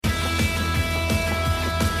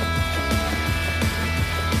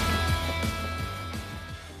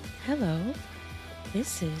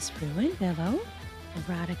This is Ruin Willow,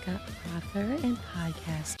 erotica author and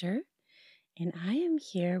podcaster, and I am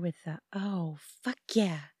here with the Oh Fuck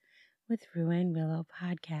Yeah with Ruin Willow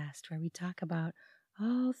podcast, where we talk about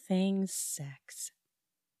all things sex.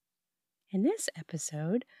 In this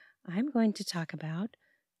episode, I'm going to talk about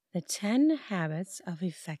the 10 habits of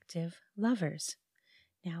effective lovers.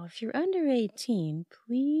 Now, if you're under 18,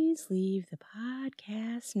 please leave the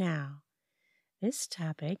podcast now. This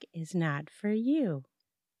topic is not for you.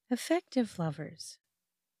 Effective lovers.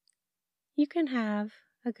 You can have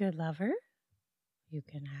a good lover. You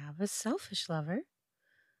can have a selfish lover.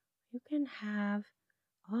 You can have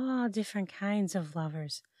all different kinds of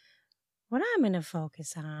lovers. What I'm going to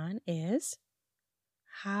focus on is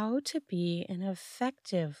how to be an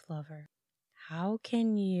effective lover. How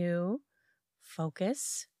can you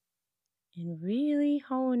focus and really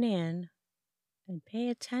hone in and pay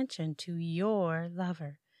attention to your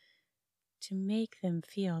lover to make them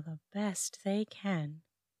feel the best they can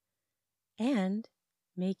and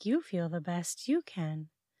make you feel the best you can.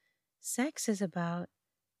 Sex is about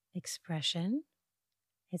expression.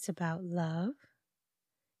 It's about love.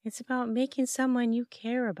 It's about making someone you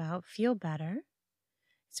care about feel better.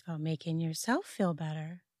 It's about making yourself feel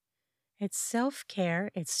better. It's self-care.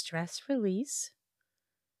 It's stress release.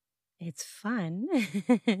 It's fun.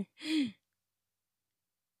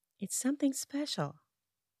 It's something special.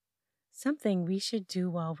 Something we should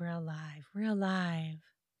do while we're alive. We're alive,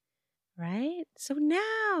 right? So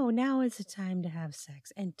now is the time to have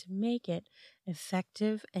sex and to make it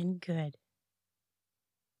effective and good.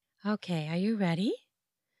 Okay, are you ready?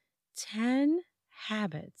 10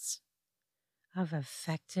 habits of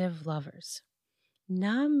effective lovers.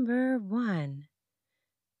 Number 1,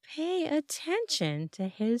 pay attention to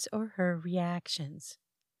his or her reactions.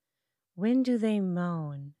 When do they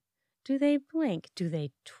moan? Do they blink? Do they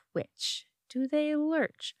twitch? Do they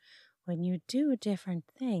lurch? When you do different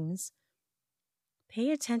things, pay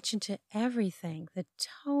attention to everything, the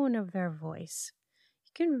tone of their voice.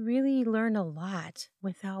 You can really learn a lot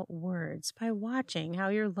without words by watching how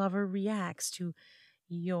your lover reacts to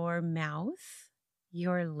your mouth,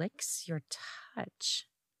 your licks, your touch,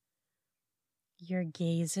 your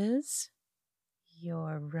gazes,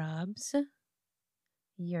 your rubs,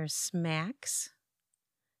 your smacks,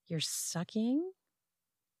 your sucking,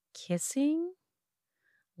 kissing,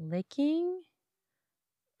 licking,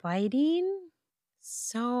 biting.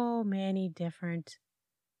 So many different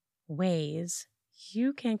ways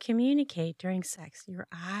you can communicate during sex. Your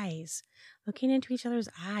eyes, looking into each other's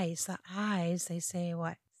eyes. The eyes, they say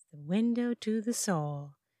what? It's the window to the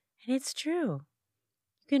soul. And it's true.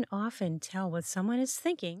 You can often tell what someone is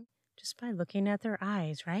thinking just by looking at their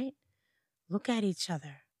eyes, right? Look at each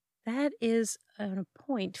other. That is a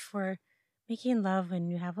point for making love when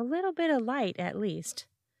you have a little bit of light, at least.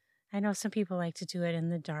 I know some people like to do it in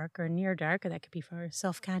the dark or near dark, or that could be for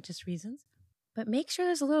self-conscious reasons. But make sure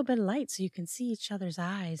there's a little bit of light so you can see each other's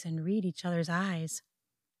eyes and read each other's eyes.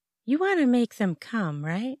 You want to make them come,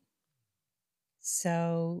 right?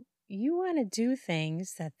 So you want to do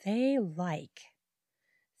things that they like,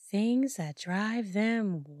 things that drive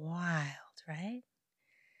them wild, right?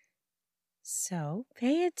 So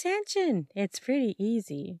pay attention. It's pretty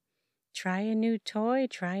easy. Try a new toy,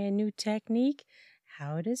 try a new technique.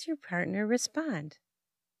 How does your partner respond?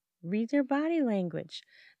 Read their body language,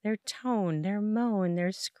 their tone, their moan,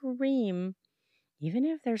 their scream. Even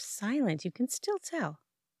if they're silent, you can still tell,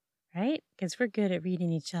 right? Because we're good at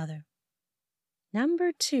reading each other.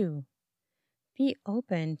 Number 2, be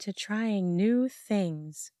open to trying new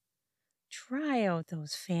things. Try out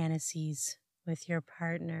those fantasies with your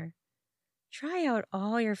partner. Try out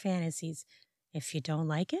all your fantasies. If you don't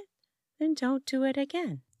like it, then don't do it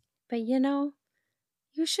again. But you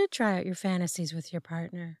should try out your fantasies with your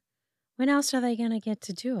partner. When else are they going to get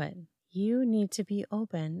to do it? You need to be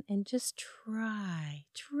open and just try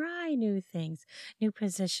new things, new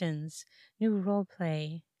positions, new role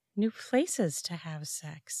play, new places to have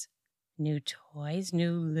sex, new toys,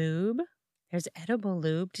 new lube. There's edible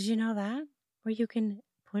lube. Did you know that? Where you can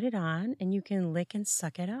put it on and you can lick and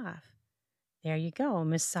suck it off. There you go.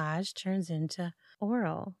 Massage turns into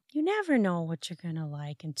oral. You never know what you're going to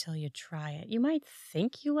like until you try it. You might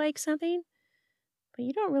think you like something, but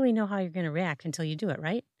you don't really know how you're going to react until you do it,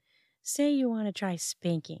 right? Say you want to try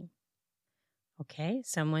spanking. Okay,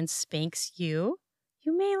 someone spanks you.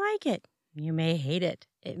 You may like it. You may hate it.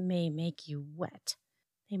 It may make you wet.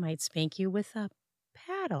 They might spank you with a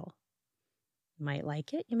paddle. You might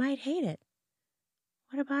like it. You might hate it.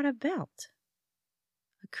 What about a belt?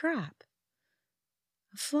 A crop?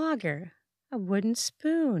 A flogger? A wooden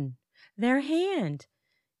spoon? Their hand?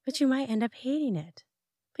 But you might end up hating it.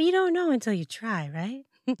 But you don't know until you try, right?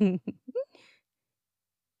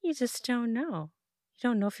 You just don't know. You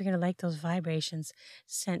don't know if you're going to like those vibrations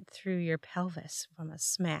sent through your pelvis from a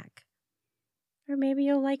smack. Or maybe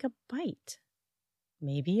you'll like a bite.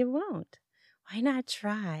 Maybe you won't. Why not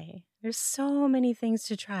try? There's so many things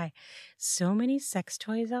to try. So many sex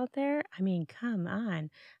toys out there. I mean, come on.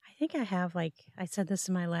 I think I have I said this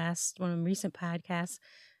in my one of my recent podcasts.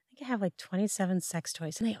 I think I have 27 sex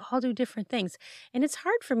toys and they all do different things. And it's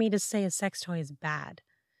hard for me to say a sex toy is bad.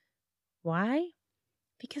 Why?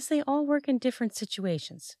 Because they all work in different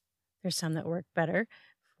situations. There's some that work better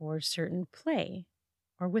for certain play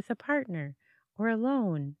or with a partner or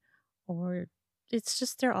alone, or it's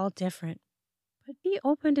just they're all different. But be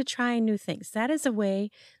open to trying new things. That is a way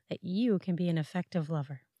that you can be an effective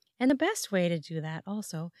lover. And the best way to do that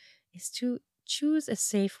also is to choose a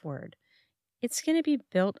safe word. It's going to be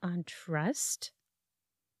built on trust.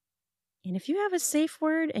 And if you have a safe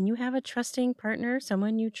word and you have a trusting partner,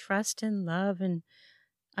 someone you trust and love and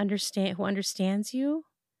who understands you,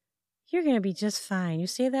 you're going to be just fine. You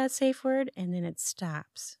say that safe word and then it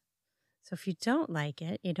stops. So if you don't like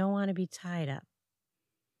it, you don't want to be tied up.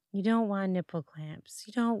 You don't want nipple clamps.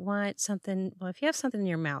 You don't want something. Well, if you have something in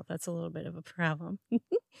your mouth, that's a little bit of a problem.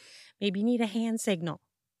 Maybe you need a hand signal.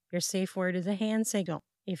 Your safe word is a hand signal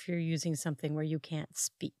if you're using something where you can't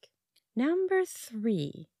speak. Number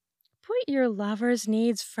 3, put your lover's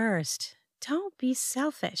needs first. Don't be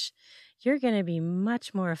selfish. You're going to be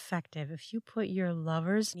much more effective if you put your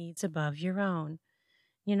lover's needs above your own.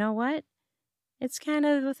 You know what? It's kind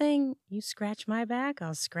of the thing, you scratch my back,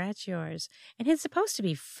 I'll scratch yours. And it's supposed to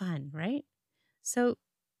be fun, right? So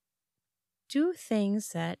do things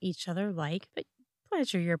that each other like, but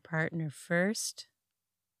pleasure your partner first.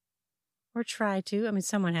 Or try to. I mean,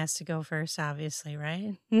 someone has to go first, obviously,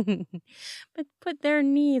 right? But put their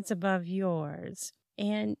needs above yours.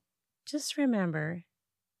 And just remember,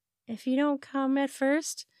 if you don't come at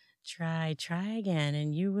first, try again,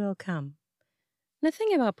 and you will come. The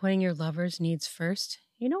thing about putting your lover's needs first,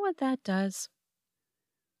 you know what that does?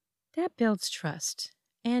 That builds trust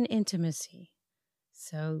and intimacy.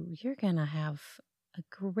 So you're going to have a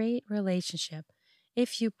great relationship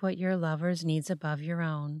if you put your lover's needs above your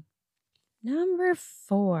own. Number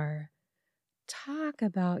 4, talk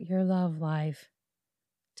about your love life.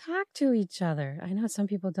 Talk to each other. I know some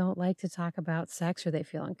people don't like to talk about sex or they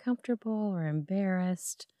feel uncomfortable or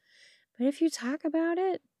embarrassed. But if you talk about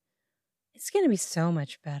it, it's going to be so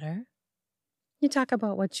much better. You talk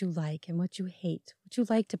about what you like and what you hate, what you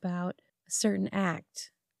liked about a certain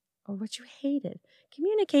act or what you hated.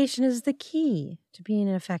 Communication is the key to being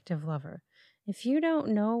an effective lover. If you don't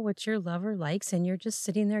know what your lover likes and you're just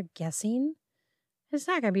sitting there guessing, it's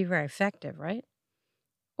not going to be very effective, right?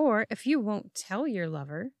 Or if you won't tell your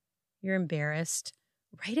lover, you're embarrassed,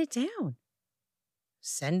 write it down.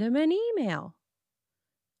 Send them an email.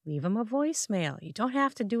 Leave them a voicemail. You don't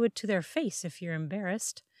have to do it to their face if you're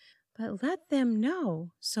embarrassed, but let them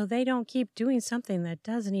know so they don't keep doing something that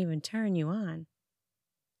doesn't even turn you on.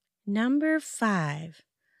 Number 5.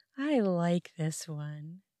 I like this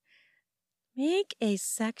one. Make a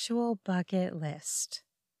sexual bucket list.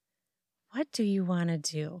 What do you want to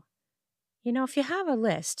do? You know, if you have a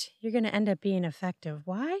list, you're going to end up being effective.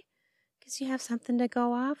 Why? Because you have something to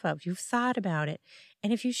go off of. You've thought about it.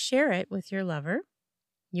 And if you share it with your lover,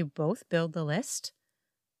 you both build the list.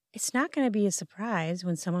 It's not going to be a surprise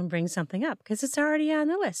when someone brings something up because it's already on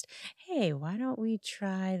the list. Hey, why don't we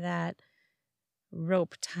try that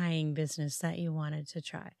rope tying business that you wanted to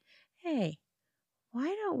try? Hey,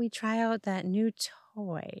 why don't we try out that new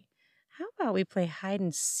toy? How about we play hide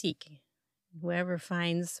and seek? Whoever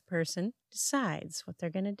finds the person decides what they're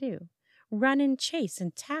going to do. Run and chase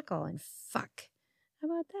and tackle and fuck. How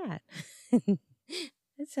about that?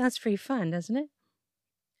 That sounds pretty fun, doesn't it?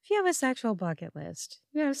 If you have a sexual bucket list,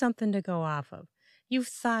 you have something to go off of. You've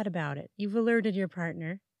thought about it. You've alerted your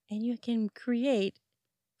partner, and you can create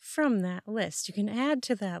from that list. You can add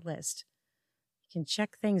to that list. You can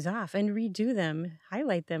check things off and redo them,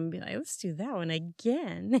 highlight them, be like, let's do that one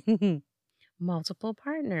again. Multiple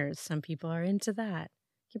partners. Some people are into that.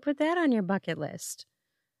 You can put that on your bucket list.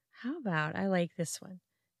 How about, I like this one,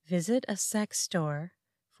 visit a sex store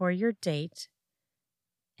for your date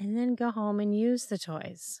and then go home and use the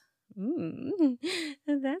toys.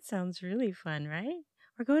 That sounds really fun, right?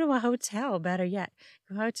 Or go to a hotel, better yet.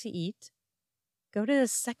 Go out to eat, go to a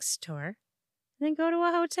sex store, and then go to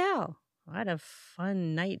a hotel. What a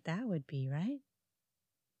fun night that would be, right?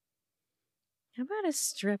 How about a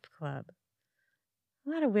strip club? A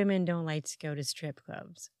lot of women don't like to go to strip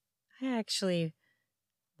clubs. I actually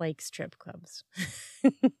like strip clubs.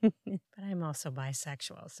 But I'm also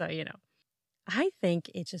bisexual, so I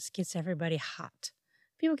think it just gets everybody hot.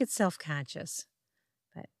 People get self-conscious.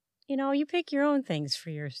 But you pick your own things for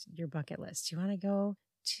your bucket list. You want to go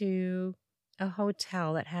to a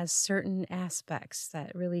hotel that has certain aspects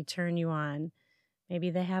that really turn you on. Maybe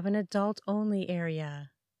they have an adult-only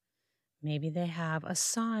area. Maybe they have a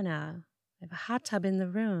sauna. They have a hot tub in the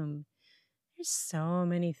room. There's so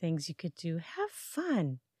many things you could do. Have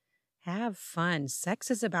fun. Have fun.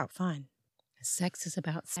 Sex is about fun. Sex is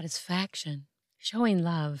about satisfaction, showing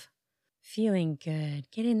love, feeling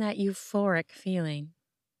good, getting that euphoric feeling.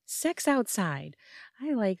 Sex outside.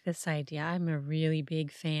 I like this idea. I'm a really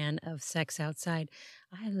big fan of sex outside.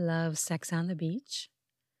 I love sex on the beach,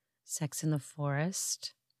 sex in the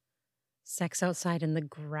forest, sex outside in the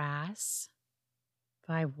grass,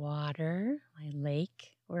 by water, by a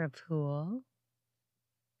lake or a pool.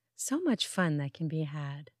 So much fun that can be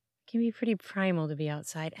had. It can be pretty primal to be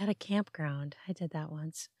outside at a campground. I did that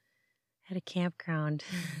once. At a campground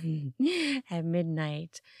at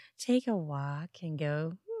midnight. Take a walk and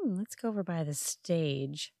go, let's go over by the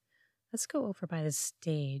stage. Let's go over by the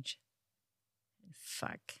stage.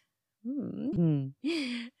 Fuck.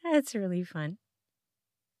 That's really fun.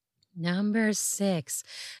 Number 6,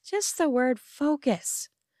 just the word focus.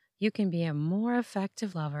 You can be a more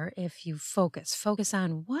effective lover if you focus. Focus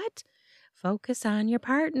on what? Focus on your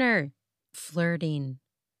partner. Flirting.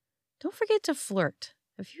 Don't forget to flirt.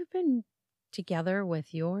 If you've been together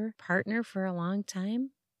with your partner for a long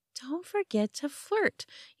time, don't forget to flirt.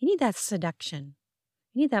 You need that seduction.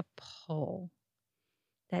 You need that pull,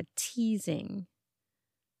 that teasing,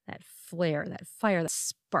 that flare, that fire, that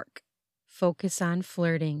spark. Focus on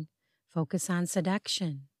flirting. Focus on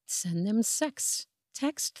seduction. Send them sex.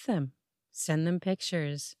 Text them. Send them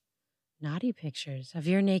pictures, naughty pictures of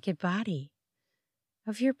your naked body,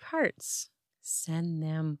 of your parts. Send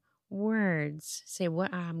them words. Say,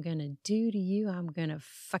 what I'm going to do to you, I'm going to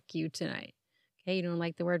fuck you tonight. Okay, you don't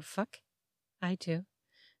like the word fuck? I do.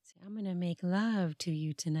 Say, I'm going to make love to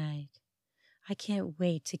you tonight. I can't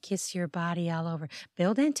wait to kiss your body all over.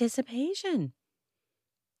 Build anticipation.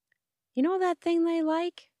 You know that thing they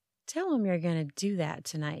like? Tell them you're going to do that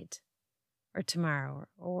tonight or tomorrow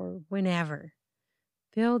or whenever.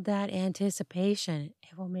 Build that anticipation.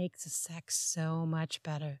 It will make the sex so much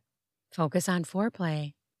better. Focus on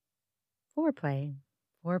foreplay. Foreplay.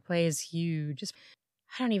 Foreplay is huge.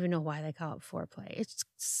 I don't even know why they call it foreplay. It's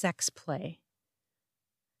sex play.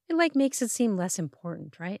 It makes it seem less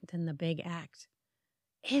important, right, than the big act.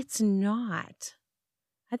 It's not.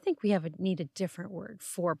 I think we need a different word.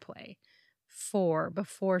 Foreplay.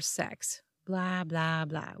 Before sex. Blah, blah,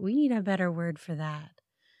 blah. We need a better word for that.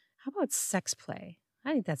 How about sex play?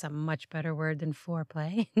 I think that's a much better word than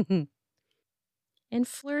foreplay. And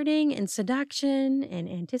flirting and seduction and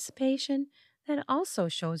anticipation, that also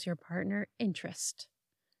shows your partner interest.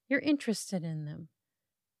 You're interested in them.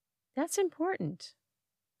 That's important.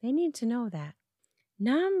 They need to know that.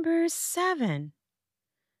 Number 7.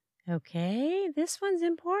 Okay, this one's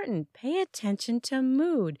important. Pay attention to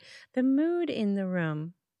mood. The mood in the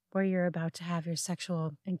room where you're about to have your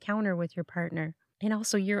sexual encounter with your partner. And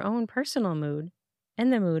also your own personal mood.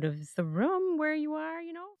 And the mood of the room where you are,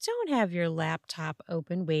 Don't have your laptop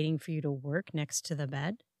open waiting for you to work next to the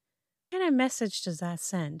bed. What kind of message does that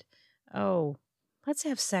send? Oh, let's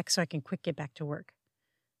have sex so I can quick get back to work.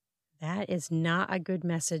 That is not a good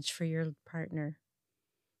message for your partner.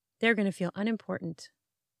 They're going to feel unimportant.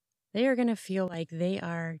 They are going to feel like they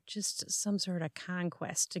are just some sort of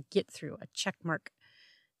conquest to get through, a check mark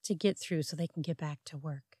to get through so they can get back to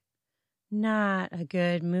work. Not a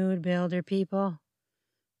good mood builder, people.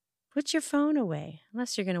 Put your phone away,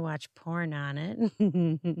 unless you're going to watch porn on it.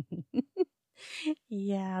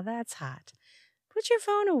 Yeah, that's hot. Put your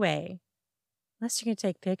phone away, unless you're going to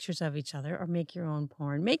take pictures of each other or make your own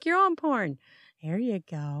porn. Make your own porn. There you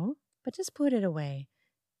go. But just put it away.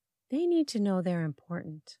 They need to know they're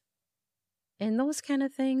important. And those kind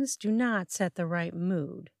of things do not set the right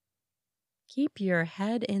mood. Keep your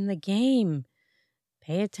head in the game.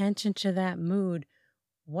 Pay attention to that mood.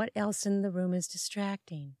 What else in the room is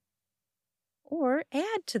distracting? Or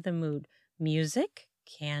add to the mood. Music,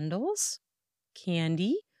 candles,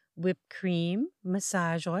 candy, whipped cream,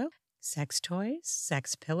 massage oil, sex toys,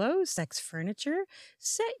 sex pillows, sex furniture.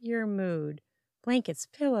 Set your mood. Blankets,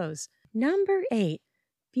 pillows. Number 8,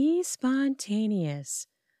 be spontaneous.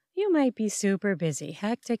 You might be super busy,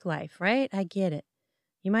 hectic life, right? I get it.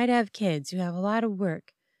 You might have kids, you have a lot of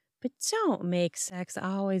work. But don't make sex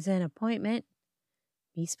always an appointment.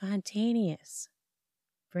 Be spontaneous.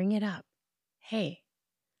 Bring it up. Hey,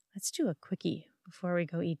 let's do a quickie before we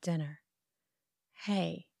go eat dinner.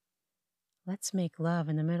 Hey, let's make love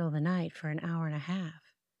in the middle of the night for an hour and a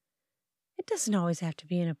half. It doesn't always have to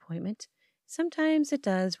be an appointment. Sometimes it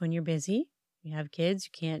does when you're busy. You have kids,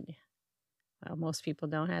 you can't, well, most people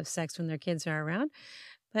don't have sex when their kids are around,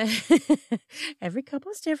 but every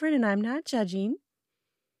couple is different and I'm not judging.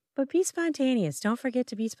 But be spontaneous. Don't forget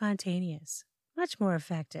to be spontaneous. Much more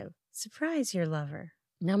effective. Surprise your lover.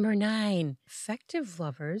 Number 9, effective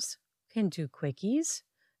lovers can do quickies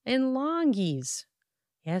and longies.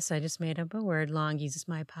 Yes, I just made up a word. Longies is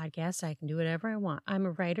my podcast. I can do whatever I want. I'm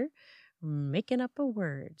a writer making up a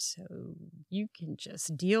word, so you can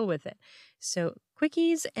just deal with it. So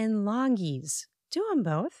quickies and longies. Do them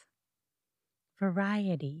both.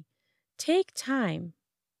 Variety. Take time.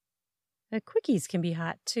 The quickies can be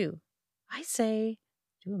hot too. I say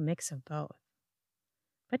do a mix of both.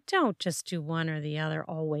 But don't just do one or the other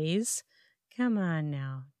always. Come on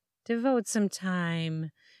now. Devote some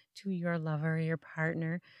time to your lover or your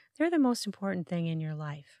partner. They're the most important thing in your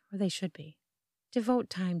life, or they should be. Devote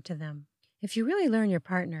time to them. If you really learn your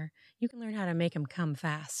partner, you can learn how to make them come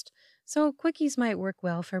fast. So quickies might work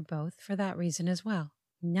well for both for that reason as well.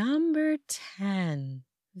 Number 10.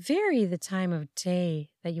 Vary the time of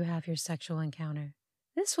day that you have your sexual encounter.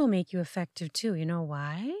 This will make you effective too. You know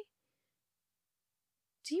why?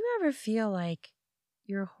 Do you ever feel like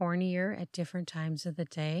you're hornier at different times of the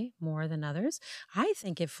day more than others? I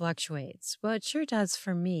think it fluctuates. Well, it sure does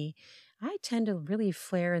for me. I tend to really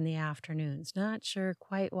flare in the afternoons. Not sure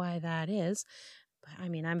quite why that is. But I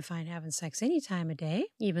mean, I'm fine having sex any time of day,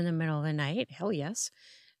 even the middle of the night. Hell yes.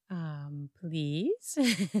 Please.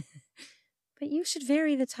 But you should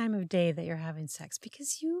vary the time of day that you're having sex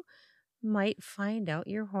because you might find out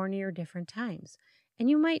you're hornier different times. And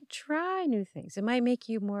you might try new things. It might make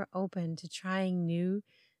you more open to trying new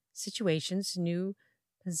situations, new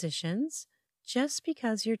positions, just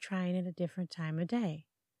because you're trying at a different time of day.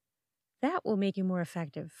 That will make you more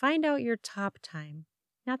effective. Find out your top time.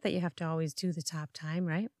 Not that you have to always do the top time,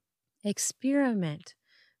 right? Experiment.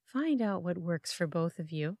 Find out what works for both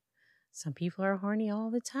of you. Some people are horny all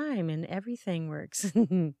the time and everything works.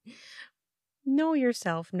 Know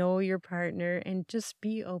yourself, know your partner, and just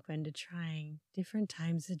be open to trying different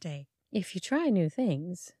times a day. If you try new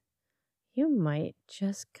things, you might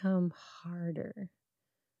just come harder,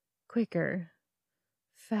 quicker,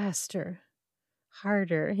 faster,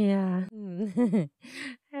 harder. Yeah. I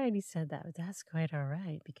already said that, but that's quite all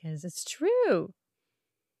right because it's true.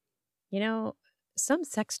 You know, some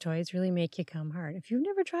sex toys really make you come hard. If you've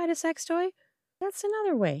never tried a sex toy, that's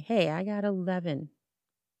another way. Hey, I got 11.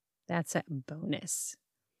 That's a bonus.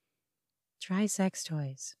 Try sex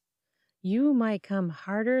toys. You might come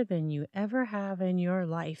harder than you ever have in your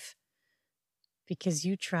life because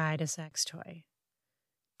you tried a sex toy.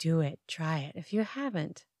 Do it. Try it. If you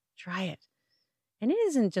haven't, try it. And it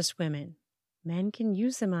isn't just women. Men can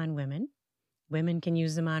use them on women. Women can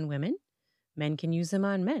use them on women. Men can use them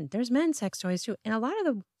on men. There's men's sex toys too. And a lot of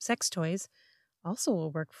the sex toys also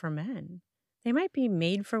will work for men. They might be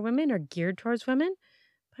made for women or geared towards women,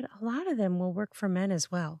 but a lot of them will work for men as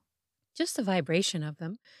well. Just the vibration of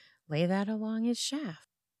them, lay that along his shaft.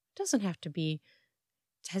 It doesn't have to be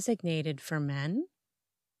designated for men.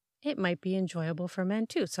 It might be enjoyable for men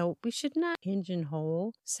too. So we should not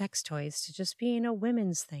pigeonhole sex toys to just being a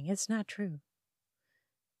women's thing. It's not true.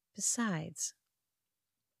 Besides,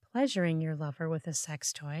 pleasuring your lover with a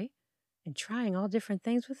sex toy and trying all different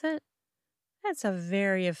things with it, that's a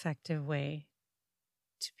very effective way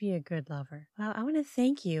to be a good lover. Well, I want to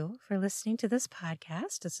thank you for listening to this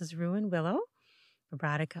podcast. This is Ruin Willow,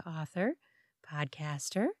 erotica author,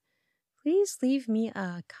 podcaster. Please leave me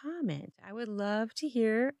a comment. I would love to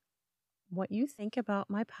hear what you think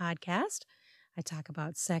about my podcast. I talk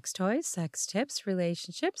about sex toys, sex tips,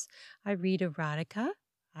 relationships. I read erotica.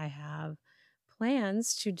 I have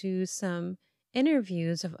plans to do some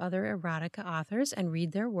interviews of other erotica authors and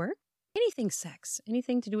read their work. Anything sex,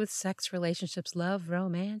 anything to do with sex, relationships, love,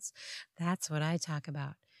 romance, that's what I talk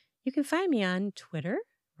about. You can find me on Twitter,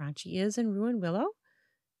 Raunchy Is and Ruin Willow,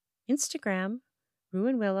 Instagram,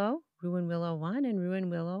 Ruin Willow, Ruin Willow 1 and Ruin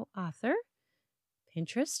Willow Author,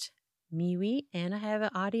 Pinterest, MeWe, and I have an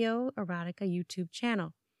audio erotica YouTube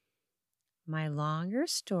channel. My longer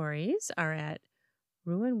stories are at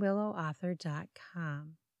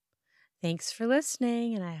ruinwillowauthor.com. Thanks for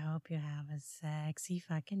listening, and I hope you have a sexy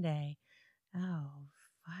fucking day. Oh,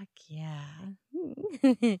 fuck yeah.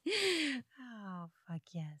 Oh, fuck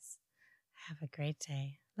yes. Have a great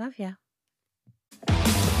day. Love ya.